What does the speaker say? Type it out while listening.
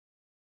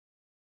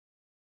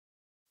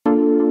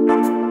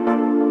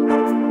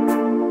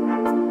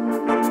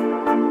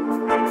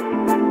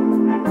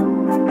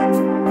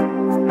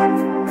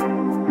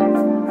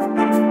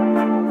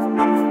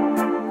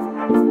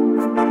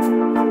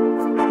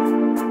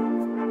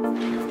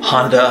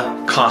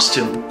Honda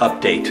costume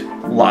update.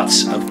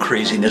 Lots of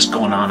craziness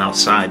going on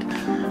outside.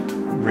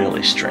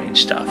 Really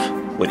strange stuff.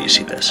 What do you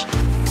see this?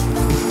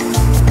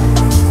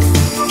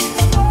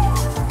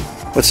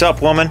 What's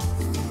up, woman?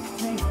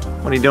 Hey.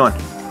 What are you doing?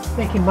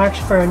 Making marks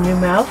for a new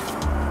mouth.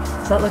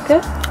 Does that look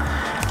good?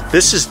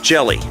 This is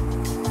Jelly,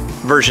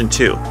 version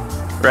 2,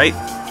 right?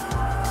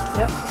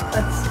 Yep,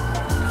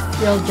 that's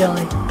the old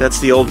Jelly. That's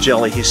the old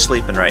Jelly. He's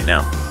sleeping right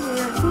now.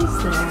 Yeah,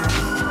 he's there.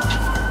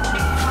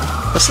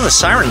 Listen to the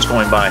sirens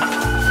going by.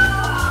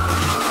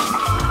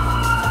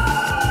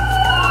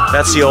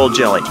 That's the old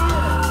Jelly.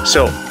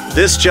 So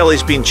this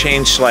Jelly's being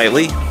changed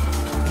slightly.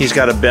 He's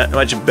got a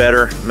much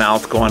better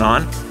mouth going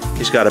on.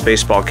 He's got a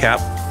baseball cap.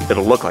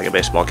 It'll look like a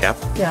baseball cap.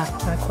 Yeah,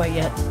 not quite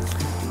yet.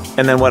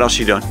 And then what else are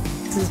you doing?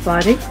 This is his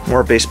body.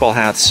 More baseball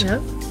hats. Yep.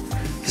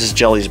 This is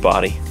Jelly's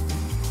body.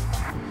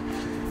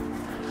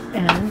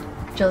 And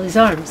Jelly's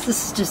arms.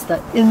 This is just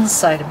the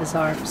inside of his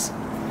arms.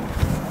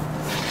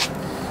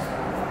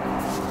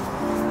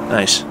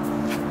 Nice.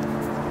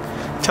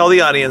 Tell the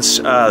audience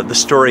the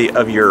story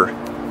of your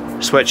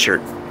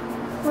sweatshirt.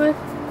 What?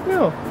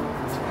 No.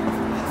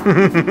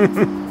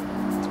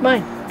 It's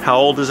mine. How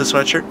old is the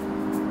sweatshirt?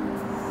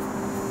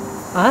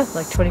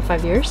 Like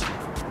 25 years.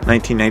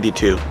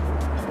 1992.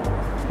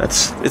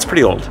 It's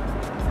pretty old.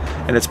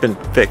 And it's been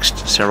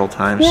fixed several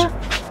times. Yeah.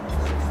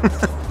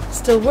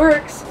 Still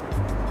works.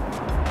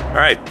 All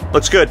right,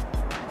 looks good.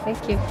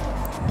 Thank you.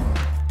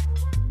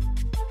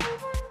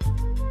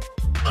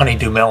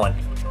 Honeydew melon.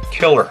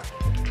 Killer.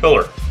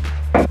 Killer.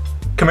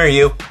 Come here,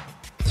 you.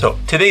 So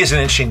today is an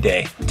interesting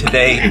day.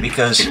 Today,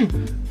 because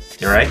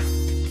you're right.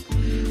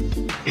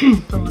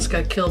 Almost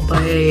got killed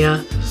by a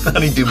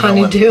Honeydew melon.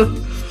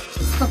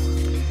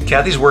 honeydew.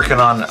 Kathy's working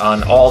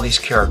on all these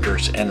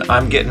characters, and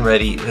I'm getting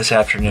ready this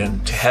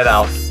afternoon to head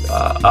out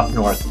up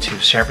north to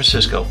San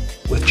Francisco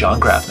with John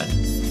Grafman.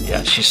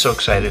 Yeah, she's so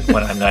excited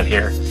when I'm not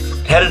here.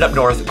 Headed up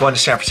north, going to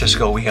San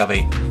Francisco, we have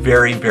a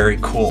very, very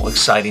cool,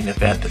 exciting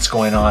event that's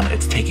going on.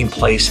 It's taking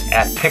place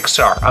at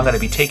Pixar. I'm going to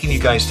be taking you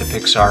guys to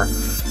Pixar,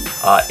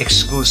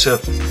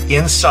 exclusive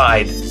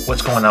inside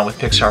what's going on with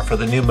Pixar for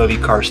the new movie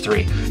Cars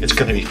 3. It's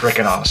going to be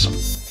freaking awesome.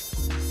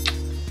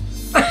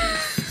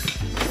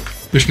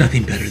 There's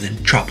nothing better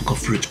than tropical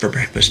fruits for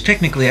breakfast.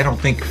 Technically, I don't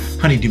think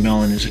honeydew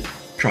melon is a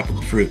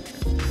tropical fruit.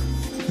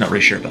 Not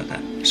really sure about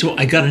that. So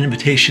I got an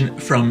invitation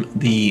from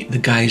the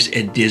guys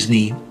at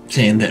Disney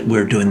saying that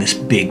we're doing this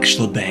big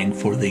shebang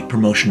for the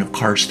promotion of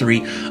Cars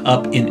 3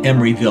 up in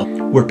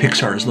Emeryville, where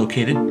Pixar is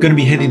located. Going to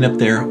be heading up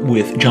there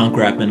with John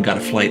Grafman. Got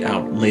a flight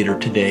out later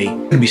today.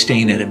 Going to be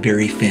staying at a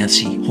very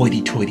fancy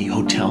hoity-toity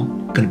hotel.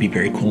 Going to be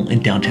very cool in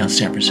downtown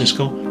San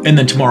Francisco. And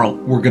then tomorrow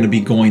we're going to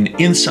be going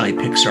inside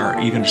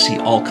Pixar. You're going to see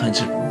all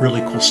kinds of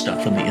really cool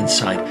stuff from the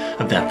inside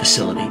of that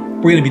facility.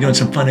 We're going to be doing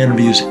some fun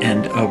interviews,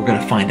 and we're going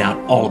to find out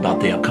all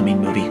about the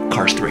upcoming movie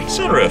Cars 3.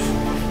 Sunroof.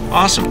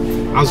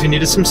 Awesome. Also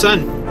needed some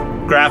sun.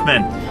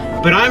 Grafman.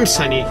 But I'm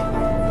sunny,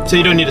 so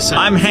you don't need a sun.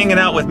 I'm hanging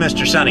out with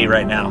Mr. Sunny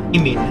right now. You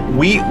mean?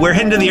 We're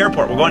heading to the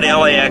airport. We're going to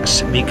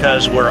LAX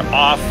because we're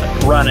off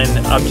running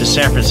up to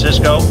San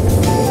Francisco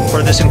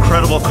for this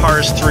incredible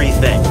Cars 3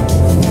 thing.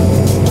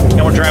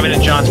 And we're driving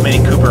in John's Mini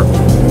Cooper.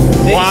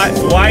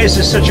 Why is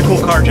this such a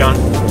cool car, John?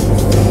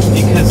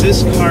 Because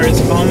this car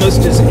is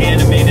almost as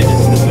animated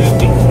as the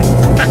movie.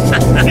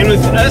 And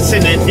with us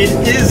in it, it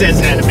is as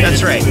animated.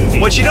 That's right.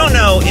 What you don't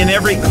know in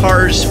every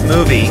Cars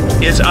movie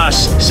is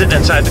us sitting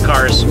inside the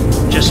cars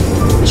just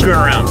screwing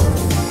around.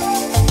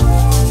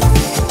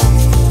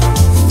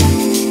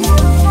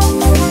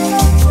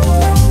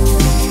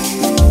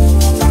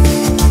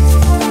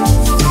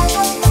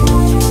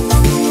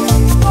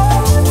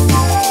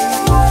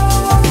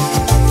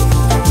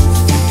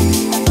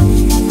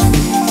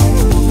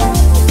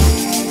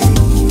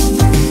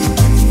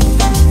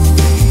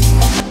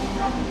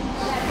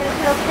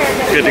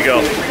 Good to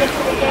go.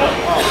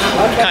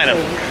 Kind of.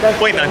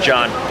 Waiting on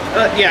John.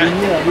 Yeah.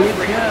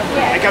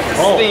 I got this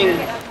thing.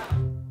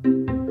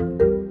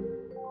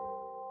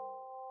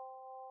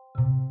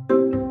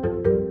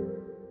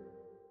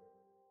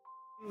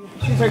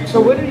 She's like,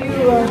 so what are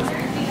you,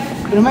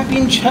 what am I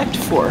being checked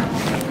for?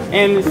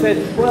 And it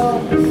said, well,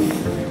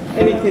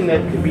 anything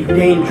that could be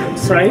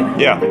dangerous, right?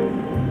 Yeah.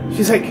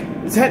 She's like,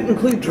 does that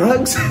include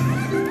drugs?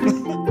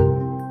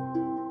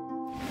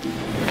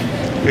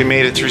 We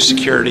made it through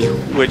security,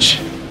 which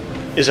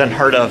is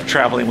unheard of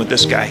traveling with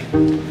this guy.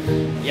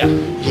 Yeah.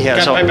 He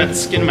has got by the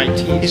skin of my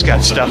teeth. He's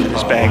got stuff in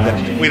his bag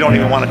that we don't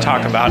even want to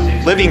talk about.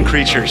 Living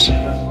creatures.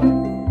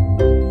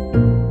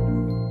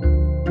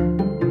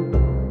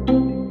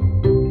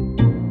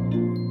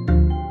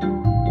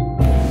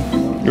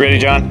 You ready,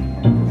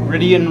 John?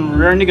 Ready and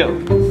raring to go.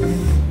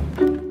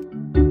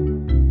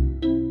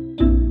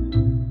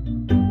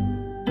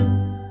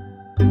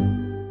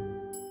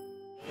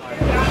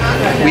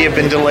 We have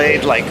been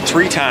delayed like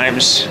 3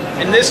 times.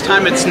 And this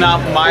time it's not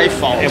my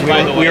fault, And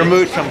by the way. we were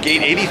moved from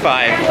gate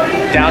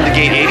 85 down to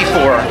gate 84,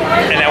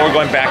 and now we're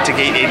going back to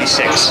gate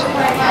 86.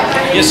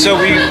 Yeah, so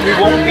we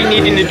won't be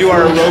needing to do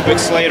our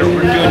aerobics later.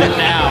 We're doing it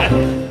now.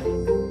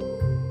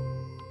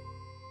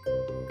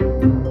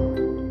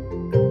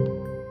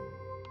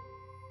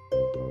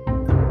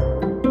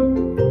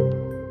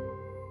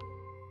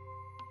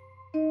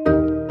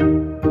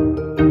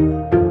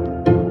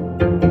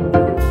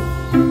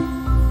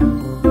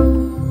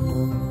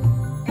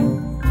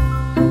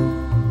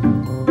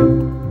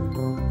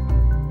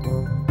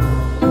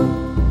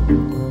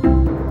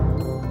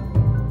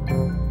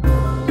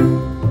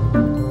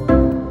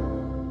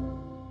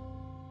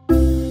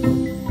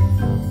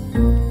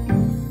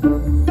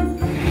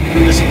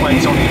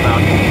 only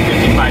about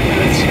 55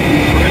 minutes.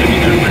 We're going to be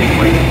there pretty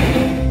quick.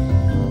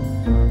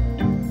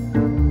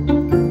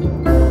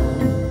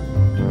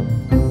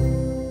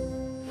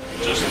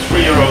 Just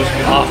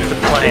 €3. Off the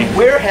plane.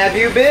 Where have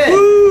you been?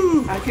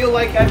 Woo! I feel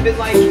like I've been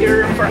like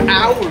here for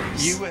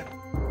hours.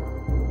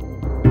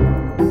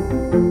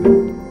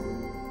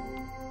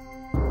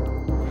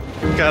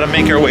 Gotta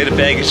make our way to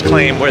baggage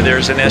claim where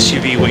there's an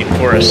SUV waiting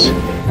for us.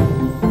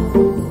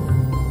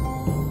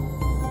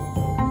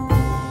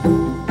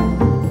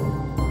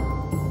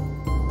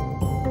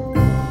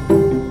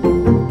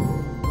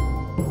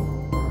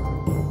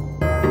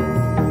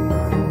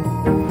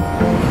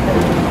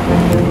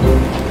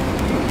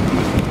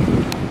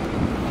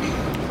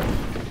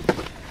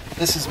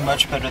 This is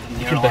much better than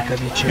the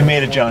airline. You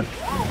made it, John.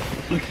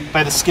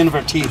 By the skin of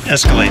our teeth.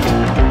 Escalade.